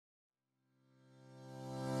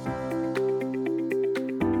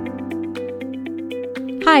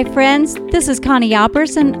Hi, friends. This is Connie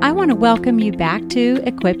Albers, and I want to welcome you back to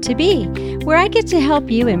Equipped to Be, where I get to help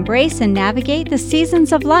you embrace and navigate the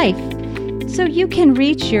seasons of life so you can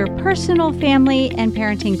reach your personal, family, and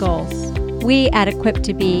parenting goals. We at Equipped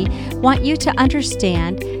to Be want you to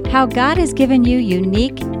understand how God has given you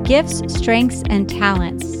unique gifts, strengths, and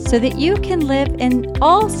talents so that you can live in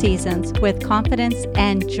all seasons with confidence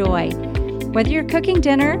and joy. Whether you're cooking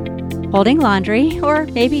dinner, folding laundry, or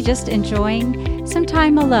maybe just enjoying some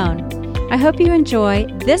time alone, I hope you enjoy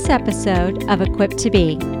this episode of Equipped to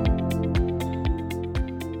Be.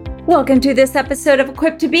 Welcome to this episode of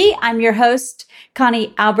Equipped to Be. I'm your host,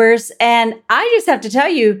 Connie Albers, and I just have to tell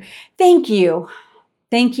you, thank you.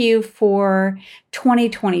 Thank you for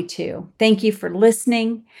 2022. Thank you for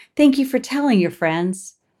listening. Thank you for telling your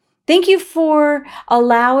friends. Thank you for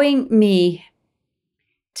allowing me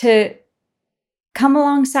to come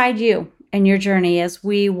alongside you in your journey as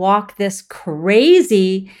we walk this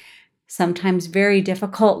crazy, sometimes very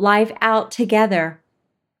difficult life out together.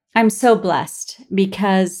 I'm so blessed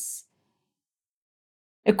because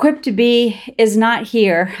Equipped to Be is not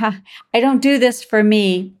here. I don't do this for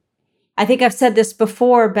me. I think I've said this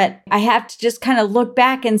before, but I have to just kind of look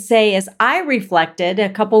back and say, as I reflected a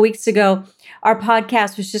couple weeks ago, our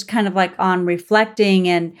podcast was just kind of like on reflecting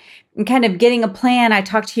and kind of getting a plan. I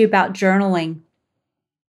talked to you about journaling.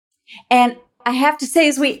 And I have to say,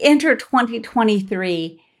 as we enter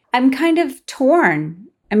 2023, I'm kind of torn.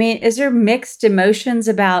 I mean, is there mixed emotions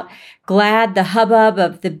about glad the hubbub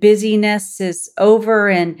of the busyness is over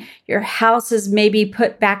and your house is maybe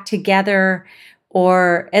put back together,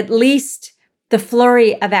 or at least the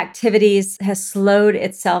flurry of activities has slowed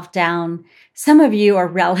itself down? Some of you are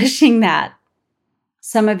relishing that.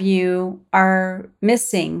 Some of you are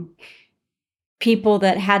missing people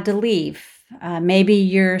that had to leave. Maybe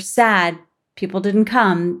you're sad people didn't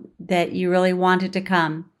come that you really wanted to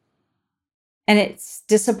come. And it's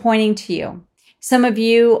disappointing to you. Some of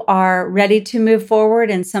you are ready to move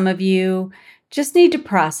forward, and some of you just need to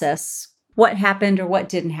process what happened or what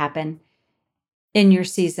didn't happen in your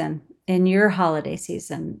season, in your holiday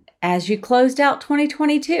season, as you closed out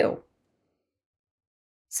 2022.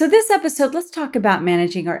 So this episode, let's talk about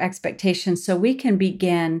managing our expectations so we can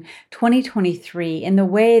begin 2023 in the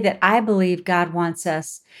way that I believe God wants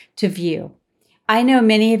us to view. I know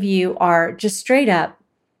many of you are just straight up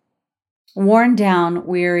worn down,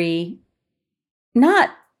 weary,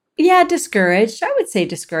 discouraged. I would say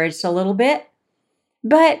discouraged a little bit,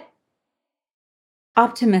 but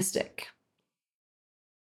optimistic.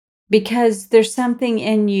 Because there's something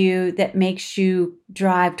in you that makes you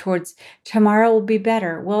drive towards tomorrow will be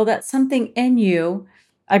better. Well, that's something in you,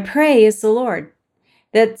 I pray, is the Lord,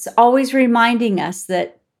 that's always reminding us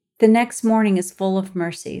that the next morning is full of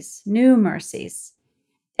mercies, new mercies,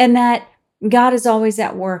 and that God is always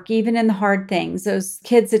at work, even in the hard things. Those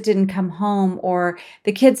kids that didn't come home, or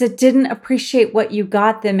the kids that didn't appreciate what you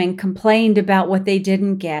got them and complained about what they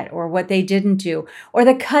didn't get or what they didn't do, or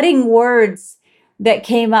the cutting words that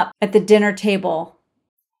came up at the dinner table,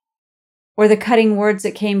 or the cutting words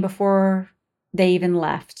that came before they even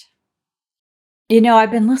left. You know,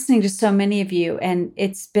 I've been listening to so many of you, and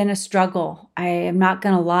it's been a struggle. I am not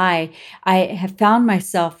going to lie. I have found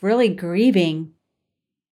myself really grieving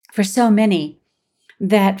for so many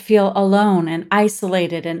that feel alone and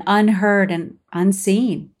isolated and unheard and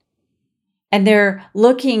unseen. And they're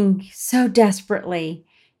looking so desperately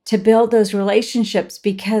to build those relationships,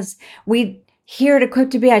 because here at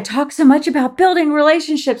Equipped to Be, I talk so much about building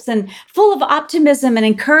relationships and full of optimism and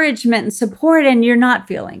encouragement and support, and you're not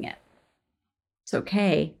feeling it. It's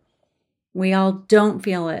okay. We all don't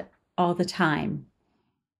feel it all the time.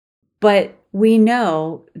 But we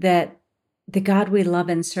know that the God we love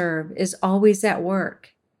and serve is always at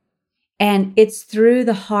work. And it's through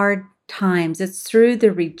the hard times. It's through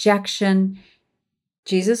the rejection.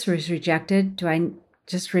 Jesus was rejected. Do I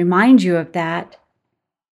just remind you of that?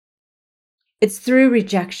 It's through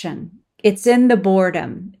rejection. It's in the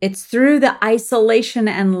boredom. It's through the isolation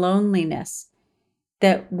and loneliness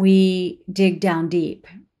that we dig down deep.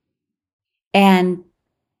 And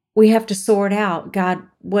we have to sort out, God,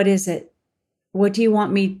 what is it? What do you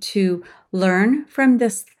want me to learn from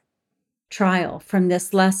this trial, from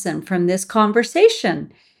this lesson, from this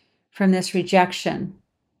conversation, from this rejection?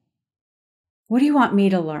 What do you want me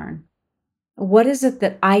to learn? What is it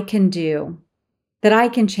that I can do, that I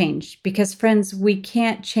can change? Because friends, we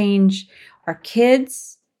can't change our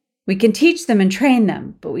kids. We can teach them and train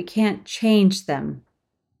them, but we can't change them.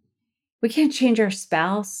 We can't change our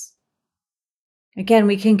spouse. Again,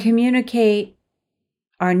 we can communicate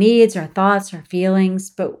our needs, our thoughts, our feelings,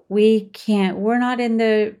 but we're not in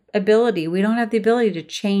the ability, we don't have the ability to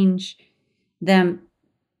change them.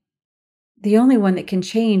 The only one that can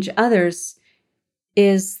change others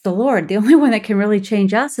is the Lord. The only one that can really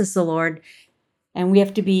change us is the Lord. And we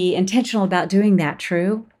have to be intentional about doing that,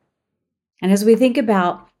 true? And as we think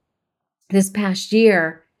about this past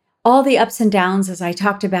year, all the ups and downs, as I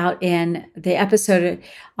talked about in the episode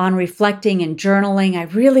on reflecting and journaling, I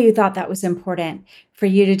really thought that was important for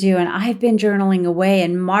you to do. And I've been journaling away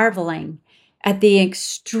and marveling at the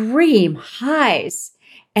extreme highs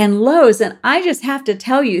and lows. And I just have to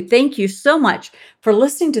tell you, thank you so much for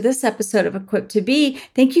listening to this episode of Equipped to Be.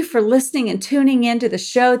 Thank you for listening and tuning into the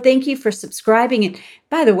show. Thank you for subscribing. And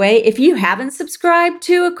by the way, if you haven't subscribed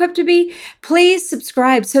to Equipped to Be, please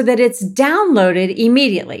subscribe so that it's downloaded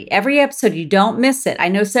immediately. Every episode, you don't miss it. I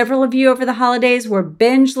know several of you over the holidays were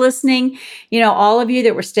binge listening. All of you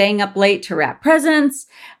that were staying up late to wrap presents,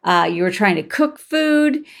 you were trying to cook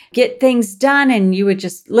food, get things done, and you would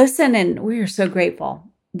just listen. And we are so grateful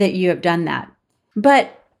that you have done that.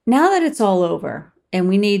 But now that it's all over and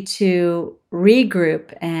we need to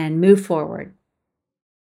regroup and move forward,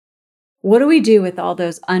 what do we do with all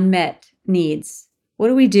those unmet needs? What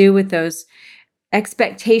do we do with those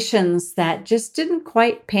expectations that just didn't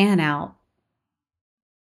quite pan out?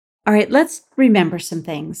 All right, let's remember some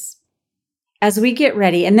things as we get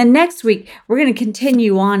ready. And then next week, we're going to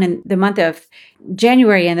continue on in the month of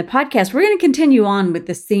January and the podcast. We're going to continue on with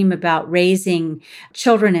this theme about raising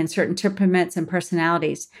children in certain temperaments and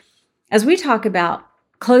personalities. As we talk about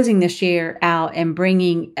closing this year out and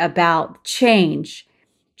bringing about change,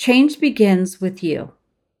 change begins with you.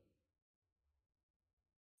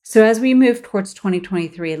 So as we move towards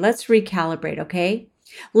 2023, let's recalibrate, okay?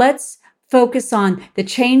 Let's focus on the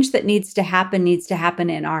change that needs to happen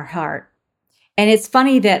in our heart. And it's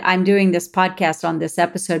funny that I'm doing this podcast on this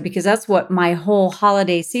episode because that's what my whole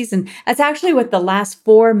holiday season, that's actually what the last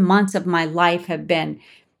 4 months of my life have been.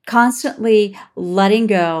 Constantly letting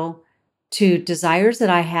go to desires that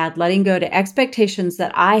I had, letting go to expectations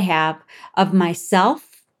that I have of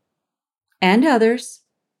myself and others,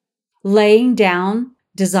 laying down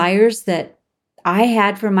desires that I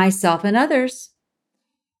had for myself and others,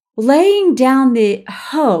 laying down the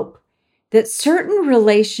hope that certain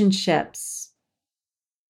relationships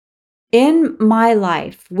in my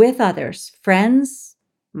life with others, friends,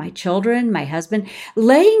 my children, my husband,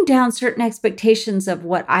 laying down certain expectations of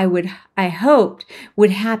what I hoped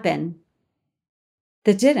would happen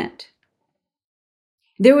that didn't.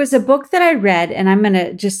 There was a book that I read, and I'm going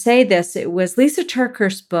to just say this. It was Lisa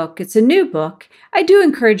TerKeurst's book. It's a new book. I do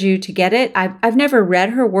encourage you to get it. I've never read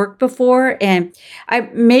her work before, and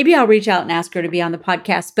maybe I'll reach out and ask her to be on the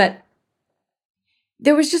podcast, but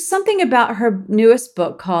there was just something about her newest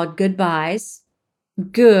book called Goodbyes,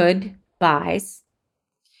 and Good Boundaries.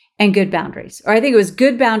 Or I think it was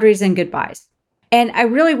Good Boundaries and Goodbyes. And I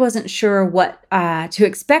really wasn't sure what to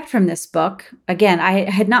expect from this book. Again, I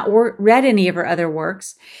had not read any of her other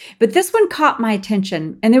works, but this one caught my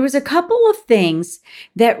attention. And there was a couple of things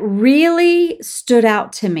that really stood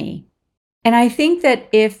out to me. And I think that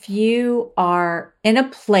if you are in a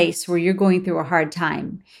place where you're going through a hard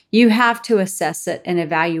time, you have to assess it and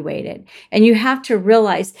evaluate it. And you have to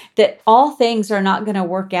realize that all things are not going to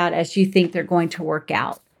work out as you think they're going to work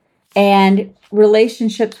out. And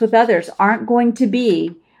relationships with others aren't going to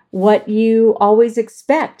be what you always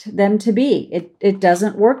expect them to be. It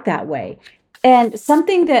doesn't work that way. And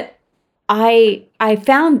something that I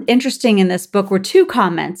found interesting in this book were two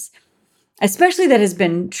comments, especially that has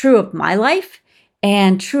been true of my life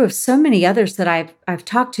and true of so many others that I've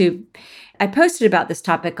talked to. I posted about this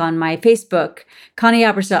topic on my Facebook, Connie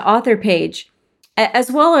Abersa author page, as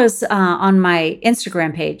well as on my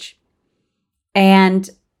Instagram page. And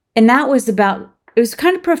that was about, it was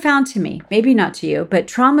kind of profound to me, maybe not to you, but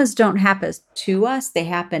traumas don't happen to us, they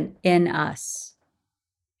happen in us.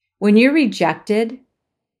 When you're rejected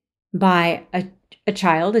by a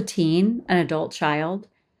child, a teen, an adult child,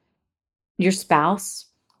 your spouse,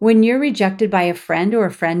 when you're rejected by a friend or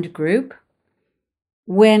a friend group,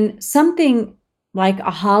 when something like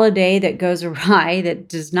a holiday that goes awry, that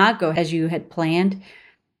does not go as you had planned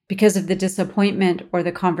because of the disappointment or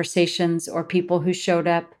the conversations or people who showed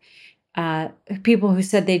up, people who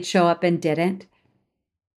said they'd show up and didn't,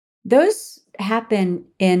 those happen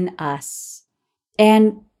in us.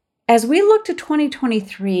 And as we look to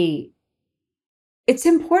 2023, it's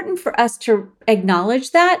important for us to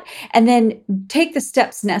acknowledge that and then take the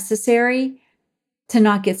steps necessary to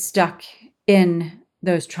not get stuck in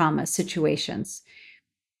those trauma situations.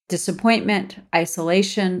 Disappointment,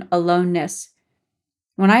 isolation, aloneness.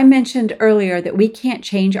 When I mentioned earlier that we can't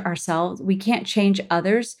change ourselves, we can't change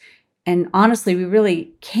others, and honestly, we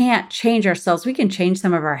really can't change ourselves. We can change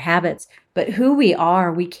some of our habits, but who we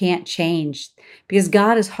are, we can't change because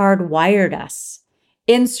God has hardwired us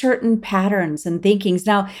in certain patterns and thinkings.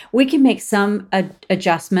 Now, we can make some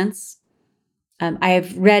adjustments. I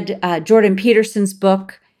have read Jordan Peterson's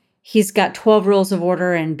book. He's got 12 Rules of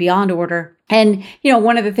Order and Beyond Order. And,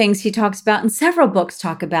 one of the things he talks about, and several books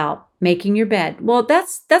talk about, making your bed. Well,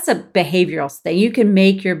 that's a behavioral thing. You can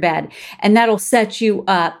make your bed, and that'll set you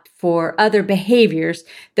up for other behaviors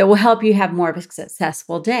that will help you have more of a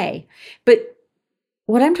successful day. But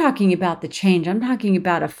what I'm talking about, the change, I'm talking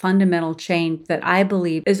about a fundamental change that I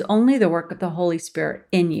believe is only the work of the Holy Spirit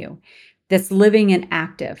in you that's living and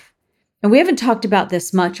active. And we haven't talked about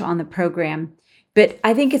this much on the program, but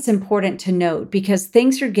I think it's important to note because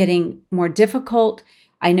things are getting more difficult.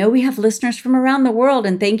 I know we have listeners from around the world,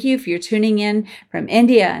 and thank you if you're tuning in from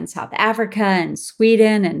India and South Africa and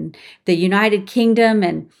Sweden and the United Kingdom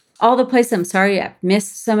and all the places. I'm sorry I've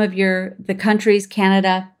missed some of the countries,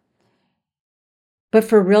 Canada. But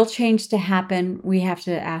for real change to happen, we have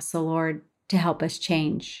to ask the Lord to help us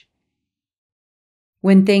change.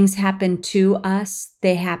 When things happen to us,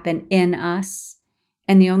 they happen in us.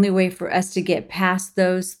 And the only way for us to get past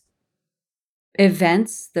those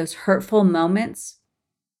events, those hurtful moments,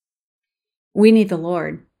 we need the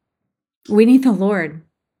Lord. We need the Lord.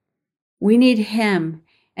 We need Him.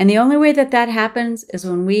 And the only way that happens is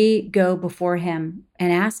when we go before Him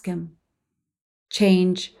and ask Him,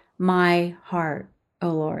 change my heart, O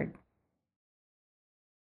Lord.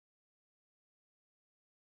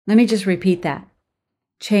 Let me just repeat that.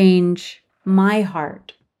 Change my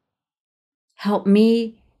heart. Help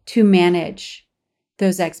me to manage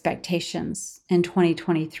those expectations in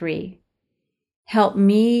 2023. Help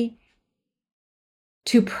me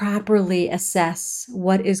to properly assess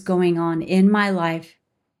what is going on in my life.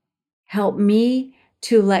 Help me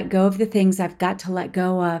to let go of the things I've got to let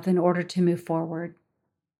go of in order to move forward.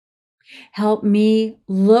 Help me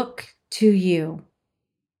look to you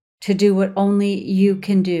to do what only you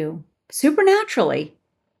can do supernaturally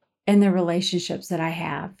in the relationships that I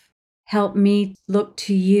have. Help me look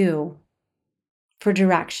to you for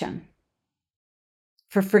direction,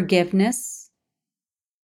 for forgiveness,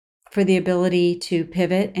 for the ability to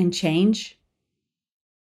pivot and change,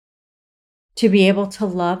 to be able to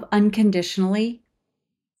love unconditionally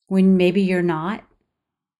when maybe you're not,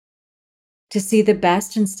 to see the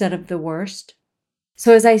best instead of the worst.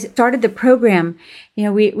 So as I started the program,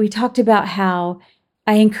 we talked about how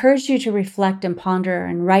I encourage you to reflect and ponder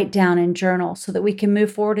and write down and journal so that we can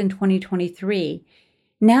move forward in 2023.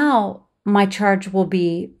 Now, my charge will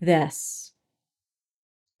be this.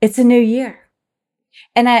 It's a new year.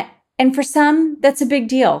 And for some, that's a big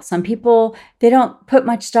deal. Some people, they don't put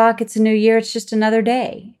much stock. It's a new year. It's just another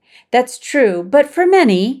day. That's true. But for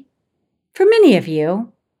many of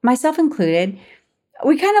you, myself included,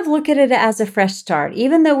 we kind of look at it as a fresh start,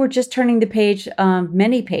 even though we're just turning the page,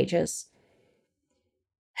 many pages.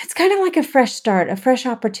 It's kind of like a fresh start, a fresh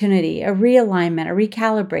opportunity, a realignment, a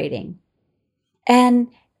recalibrating. And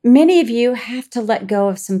many of you have to let go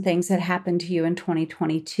of some things that happened to you in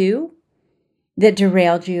 2022 that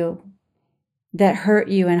derailed you, that hurt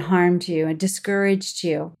you and harmed you and discouraged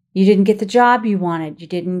you. You didn't get the job you wanted. You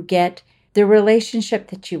didn't get the relationship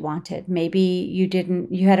that you wanted. Maybe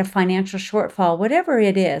you had a financial shortfall, whatever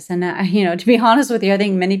it is. And, to be honest with you, I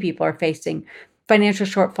think many people are facing financial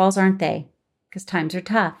shortfalls, aren't they? Because times are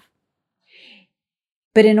tough.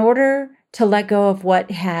 But in order to let go of what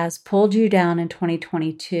has pulled you down in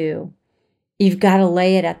 2022, you've got to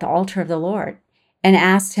lay it at the altar of the Lord and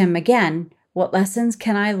ask Him again, what lessons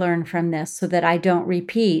can I learn from this so that I don't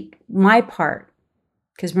repeat my part?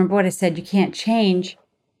 Because remember what I said, you can't change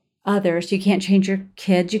others. You can't change your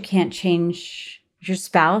kids. You can't change your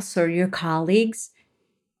spouse or your colleagues,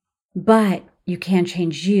 but you can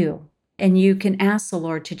change you. And you can ask the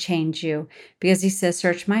Lord to change you because He says,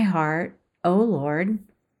 search my heart, O Lord,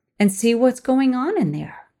 and see what's going on in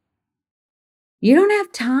there. You don't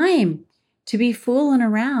have time to be fooling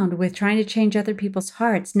around with trying to change other people's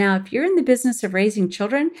hearts. Now, if you're in the business of raising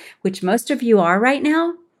children, which most of you are right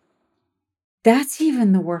now, that's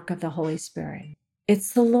even the work of the Holy Spirit.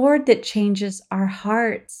 It's the Lord that changes our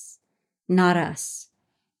hearts, not us.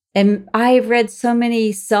 And I've read so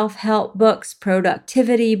many self-help books,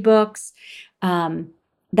 productivity books.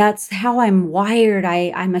 That's how I'm wired.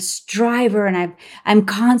 I'm a striver and I'm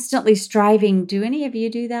constantly striving. Do any of you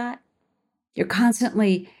do that? You're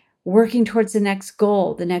constantly working towards the next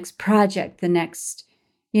goal, the next project, the next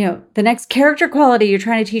character quality you're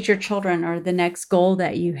trying to teach your children or the next goal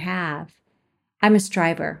that you have. I'm a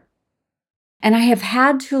striver. And I have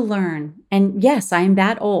had to learn, and yes, I am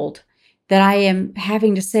that old, that I am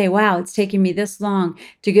having to say, wow, it's taken me this long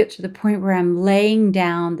to get to the point where I'm laying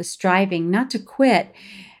down the striving, not to quit,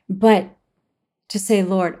 but to say,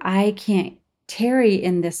 Lord, I can't tarry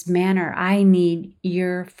in this manner. I need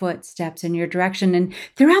your footsteps and your direction. And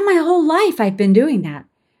throughout my whole life, I've been doing that.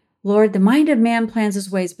 Lord, the mind of man plans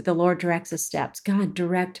his ways, but the Lord directs his steps. God,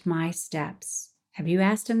 direct my steps. Have you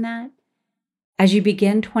asked him that? As you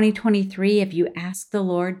begin 2023, have you asked the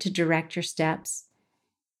Lord to direct your steps?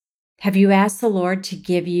 Have you asked the Lord to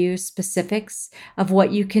give you specifics of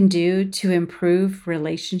what you can do to improve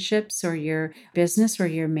relationships or your business or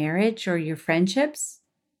your marriage or your friendships?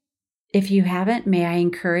 If you haven't, may I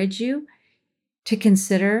encourage you to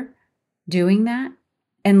consider doing that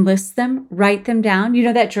and list them, write them down. You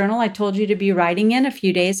know that journal I told you to be writing in a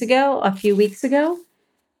few weeks ago?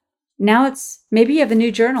 Now it's, maybe you have a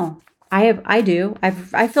new journal. I do.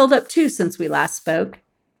 I filled up 2 since we last spoke.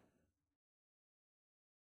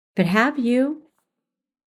 But have you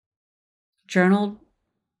journaled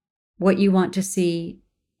what you want to see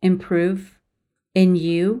improve in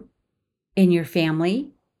you, in your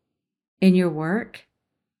family, in your work,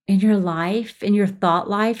 in your life, in your thought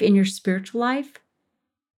life, in your spiritual life?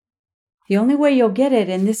 The only way you'll get it,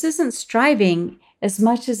 and this isn't striving as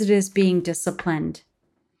much as it is being disciplined.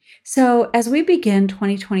 So as we begin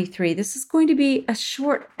 2023, this is going to be a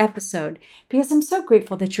short episode because I'm so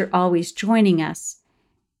grateful that you're always joining us.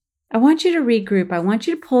 I want you to regroup. I want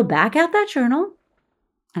you to pull back out that journal,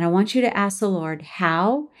 and I want you to ask the Lord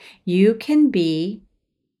how you can be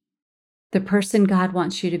the person God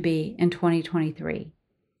wants you to be in 2023,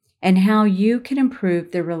 and how you can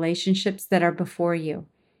improve the relationships that are before you,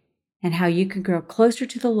 and how you can grow closer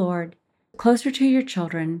to the Lord, closer to your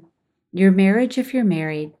children, your marriage if you're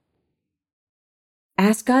married.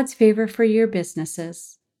 Ask God's favor for your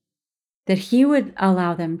businesses, that He would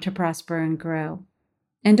allow them to prosper and grow.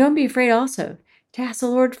 And don't be afraid also to ask the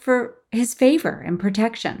Lord for His favor and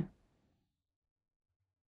protection.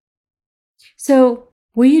 So,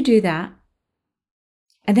 will you do that?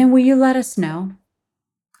 And then will you let us know?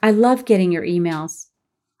 I love getting your emails.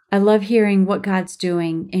 I love hearing what God's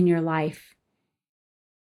doing in your life.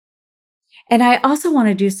 And I also want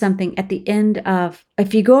to do something at the end of,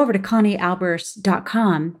 if you go over to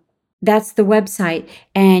ConnieAlbers.com, that's the website,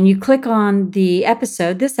 and you click on the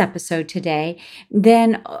episode, this episode today,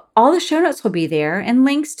 then all the show notes will be there and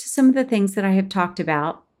links to some of the things that I have talked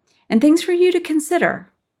about and things for you to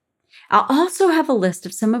consider. I'll also have a list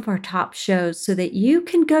of some of our top shows so that you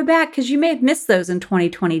can go back, because you may have missed those in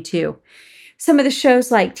 2022. Some of the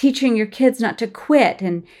shows like teaching your kids not to quit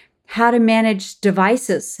and how to manage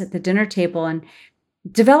devices at the dinner table and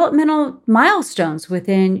developmental milestones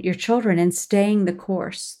within your children and staying the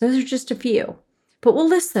course. Those are just a few, but we'll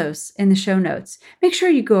list those in the show notes. Make sure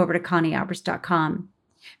you go over to ConnieAlbers.com.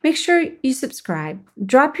 Make sure you subscribe.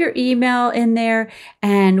 Drop your email in there,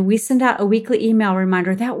 and we send out a weekly email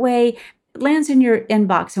reminder. That way it lands in your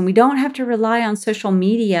inbox, and we don't have to rely on social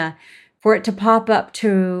media for it to pop up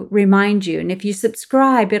to remind you. And if you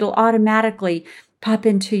subscribe, it'll automatically pop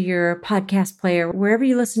into your podcast player, wherever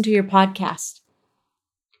you listen to your podcast.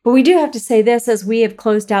 But we do have to say this as we have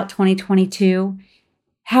closed out 2022,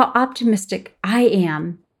 how optimistic I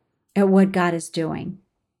am at what God is doing.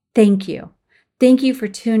 Thank you. Thank you for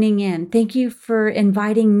tuning in. Thank you for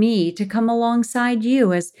inviting me to come alongside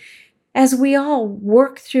you as we all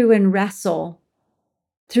work through and wrestle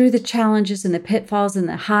through the challenges and the pitfalls and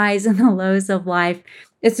the highs and the lows of life.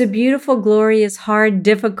 It's a beautiful, glorious, hard,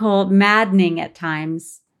 difficult, maddening at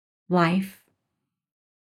times life.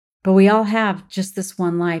 But we all have just this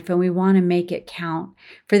one life, and we want to make it count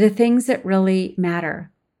for the things that really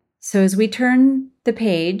matter. So as we turn the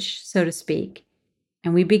page, so to speak,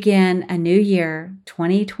 and we begin a new year,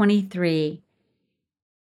 2023,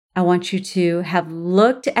 I want you to have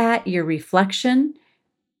looked at your reflection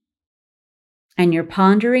and your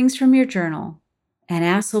ponderings from your journal and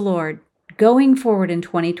ask the Lord, going forward in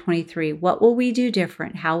 2023, what will we do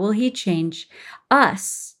different? How will He change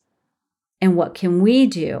us? And what can we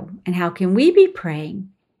do? And how can we be praying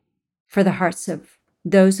for the hearts of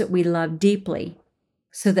those that we love deeply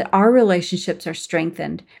so that our relationships are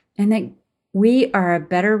strengthened and that we are a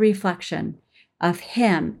better reflection of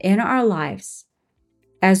Him in our lives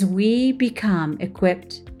as we become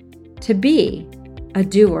equipped to be a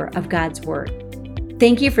doer of God's word.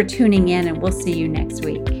 Thank you for tuning in, and we'll see you next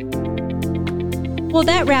week. Well,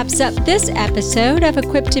 that wraps up this episode of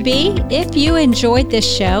Equipped to Be. If you enjoyed this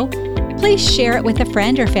show, please share it with a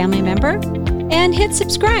friend or family member and hit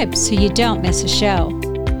subscribe so you don't miss a show.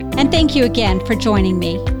 And thank you again for joining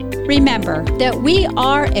me. Remember that we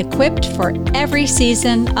are equipped for every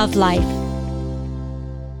season of life.